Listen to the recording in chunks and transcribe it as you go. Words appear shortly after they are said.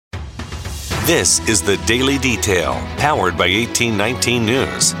This is the Daily Detail, powered by 1819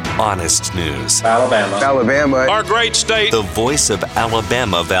 News. Honest news. Alabama. Our great state. The voice of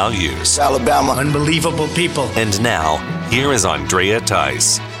Alabama values. Alabama. Unbelievable people. And now, here is Andrea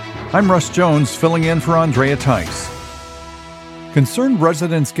Tice. I'm Russ Jones, filling in for Andrea Tice. Concerned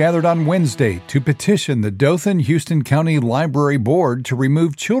residents gathered on Wednesday to petition the Dothan Houston County Library Board to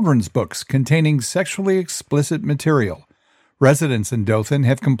remove children's books containing sexually explicit material. Residents in Dothan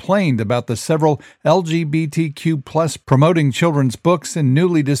have complained about the several LGBTQ+ promoting children's books and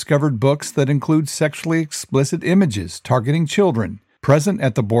newly discovered books that include sexually explicit images targeting children. Present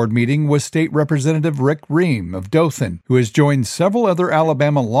at the board meeting was State Representative Rick Ream of Dothan, who has joined several other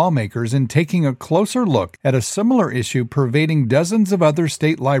Alabama lawmakers in taking a closer look at a similar issue pervading dozens of other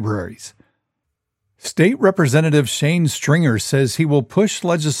state libraries. State Representative Shane Stringer says he will push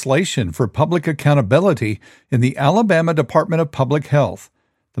legislation for public accountability in the Alabama Department of Public Health.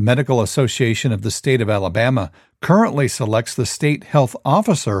 The Medical Association of the State of Alabama currently selects the state health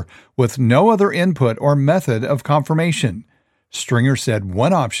officer with no other input or method of confirmation. Stringer said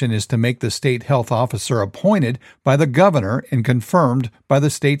one option is to make the state health officer appointed by the governor and confirmed by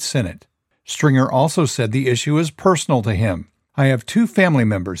the state Senate. Stringer also said the issue is personal to him. I have 2 family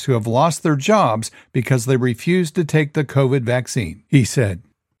members who have lost their jobs because they refused to take the COVID vaccine, he said.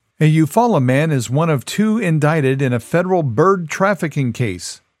 A Eufaula man is one of 2 indicted in a federal bird trafficking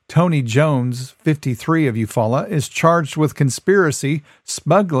case. Tony Jones, 53 of Eufaula, is charged with conspiracy,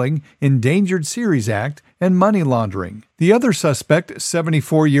 smuggling, Endangered Series Act, and money laundering. The other suspect,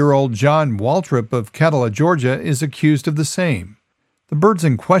 74-year-old John Waltrip of Catalina, Georgia, is accused of the same. The birds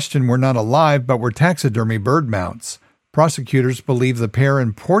in question were not alive but were taxidermy bird mounts. Prosecutors believe the pair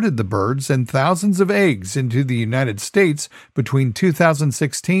imported the birds and thousands of eggs into the United States between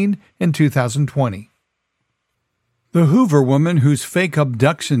 2016 and 2020. The Hoover woman, whose fake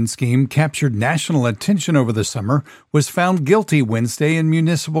abduction scheme captured national attention over the summer, was found guilty Wednesday in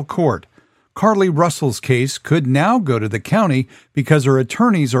municipal court. Carlee Russell's case could now go to the county because her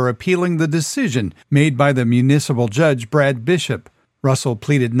attorneys are appealing the decision made by the municipal judge, Brad Bishop. Russell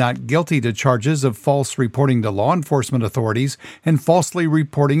pleaded not guilty to charges of false reporting to law enforcement authorities and falsely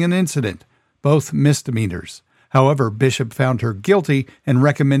reporting an incident, both misdemeanors. However, Bishop found her guilty and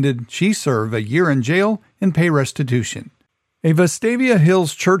recommended she serve a year in jail and pay restitution. A Vestavia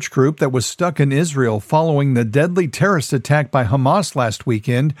Hills church group that was stuck in Israel following the deadly terrorist attack by Hamas last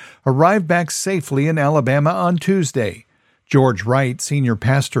weekend arrived back safely in Alabama on Tuesday. George Wright, senior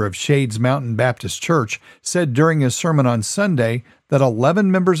pastor of Shades Mountain Baptist Church, said during his sermon on Sunday that 11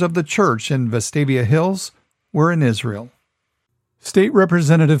 members of the church in Vestavia Hills were in Israel. State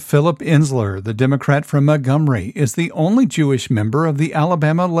Representative Philip Ensler, the Democrat from Montgomery, is the only Jewish member of the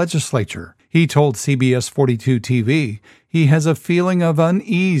Alabama legislature. He told CBS 42 TV he has a feeling of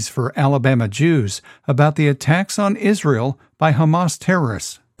unease for Alabama Jews about the attacks on Israel by Hamas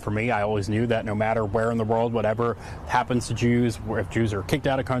terrorists. For me, I always knew that no matter where in the world, whatever happens to Jews, if Jews are kicked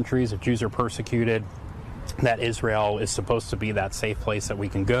out of countries, if Jews are persecuted, that Israel is supposed to be that safe place that we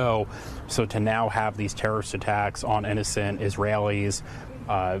can go. So to now have these terrorist attacks on innocent Israelis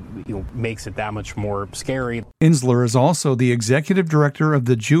makes it that much more scary. Ensler is also the executive director of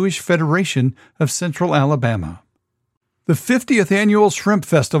the Jewish Federation of Central Alabama. The 50th Annual Shrimp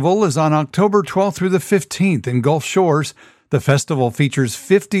Festival is on October 12th through the 15th in Gulf Shores. The festival features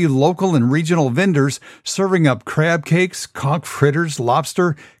 50 local and regional vendors serving up crab cakes, conch fritters,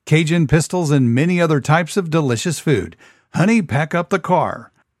 lobster, Cajun pistols, and many other types of delicious food. Honey, pack up the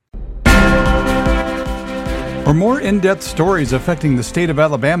car. For more in-depth stories affecting the state of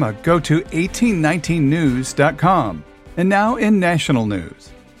Alabama, go to 1819news.com. And now in national news.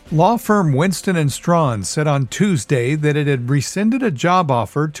 Law firm Winston & Strawn said on Tuesday that it had rescinded a job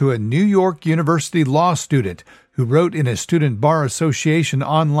offer to a New York University law student who wrote in a Student Bar Association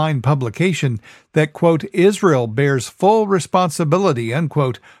online publication that, quote, Israel bears full responsibility,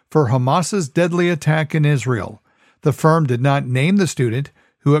 unquote, for Hamas's deadly attack in Israel. The firm did not name the student,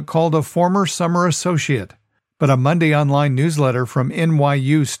 who it called a former summer associate. But a Monday online newsletter from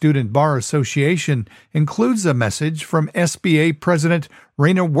NYU Student Bar Association includes a message from SBA President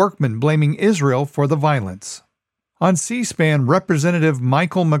Raina Workman blaming Israel for the violence. On C-SPAN, Representative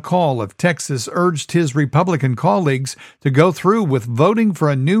Michael McCall of Texas urged his Republican colleagues to go through with voting for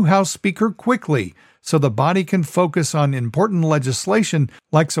a new House Speaker quickly so the body can focus on important legislation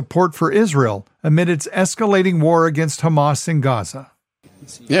like support for Israel amid its escalating war against Hamas in Gaza.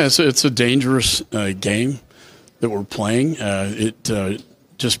 Yeah, it's a dangerous game that we're playing. It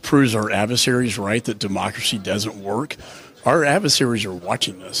just proves our adversaries right that democracy doesn't work. Our adversaries are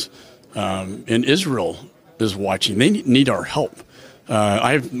watching this, and Israel is watching. They need our help.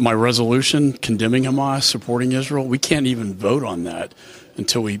 I have my resolution condemning Hamas, supporting Israel. We can't even vote on that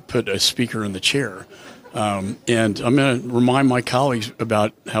until we put a speaker in the chair. And I'm going to remind my colleagues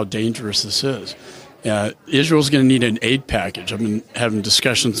about how dangerous this is. Israel's going to need an aid package. I've been having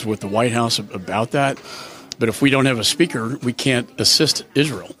discussions with the White House about that. But if we don't have a speaker, we can't assist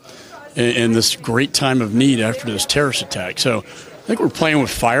Israel in this great time of need after this terrorist attack. So I think we're playing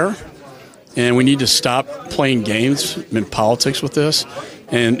with fire, and we need to stop playing games in politics with this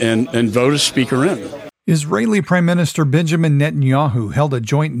and vote a speaker in. Israeli Prime Minister Benjamin Netanyahu held a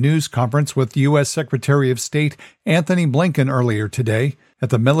joint news conference with U.S. Secretary of State Anthony Blinken earlier today. At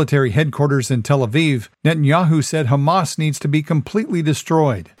the military headquarters in Tel Aviv, Netanyahu said Hamas needs to be completely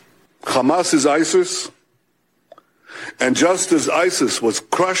destroyed. Hamas is ISIS, and just as ISIS was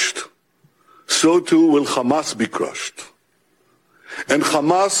crushed, so too will Hamas be crushed. And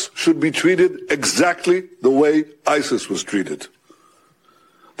Hamas should be treated exactly the way ISIS was treated.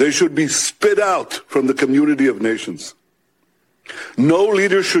 They should be spit out from the community of nations. No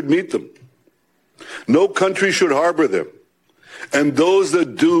leader should meet them. No country should harbor them. And those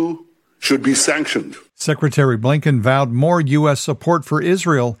that do should be sanctioned. Secretary Blinken vowed more U.S. support for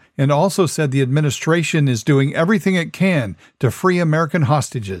Israel and also said the administration is doing everything it can to free American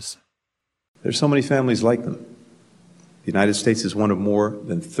hostages. There's so many families like them. The United States is one of more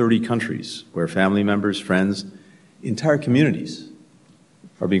than 30 countries where family members, friends, entire communities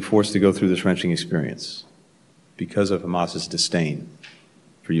are being forced to go through this wrenching experience because of Hamas's disdain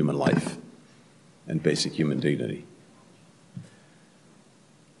for human life and basic human dignity.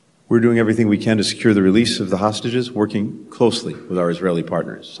 We're doing everything we can to secure the release of the hostages, working closely with our Israeli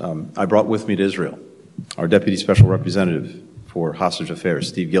partners. I brought with me to Israel our Deputy Special Representative for Hostage Affairs,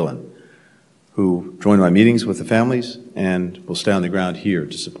 Steve Gillen, who joined my meetings with the families and will stay on the ground here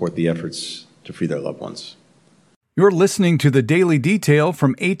to support the efforts to free their loved ones. You're listening to the Daily Detail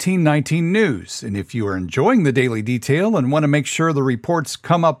from 1819 News, and if you are enjoying the Daily Detail and want to make sure the reports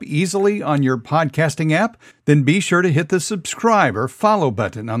come up easily on your podcasting app, then be sure to hit the subscribe or follow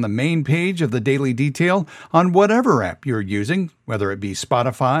button on the main page of the Daily Detail on whatever app you're using, whether it be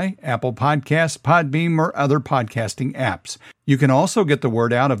Spotify, Apple Podcasts, Podbeam, or other podcasting apps. You can also get the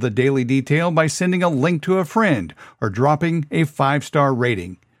word out of the Daily Detail by sending a link to a friend or dropping a 5-star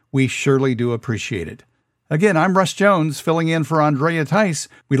rating. We surely do appreciate it. Again, I'm Russ Jones, filling in for Andrea Tice.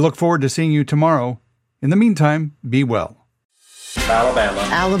 We look forward to seeing you tomorrow. In the meantime, be well.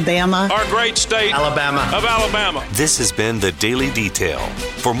 Alabama. Our great state. Alabama. Of Alabama. This has been the Daily Detail.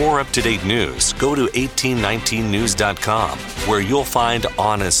 For more up-to-date news, go to 1819news.com, where you'll find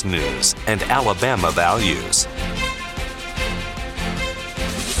honest news and Alabama values.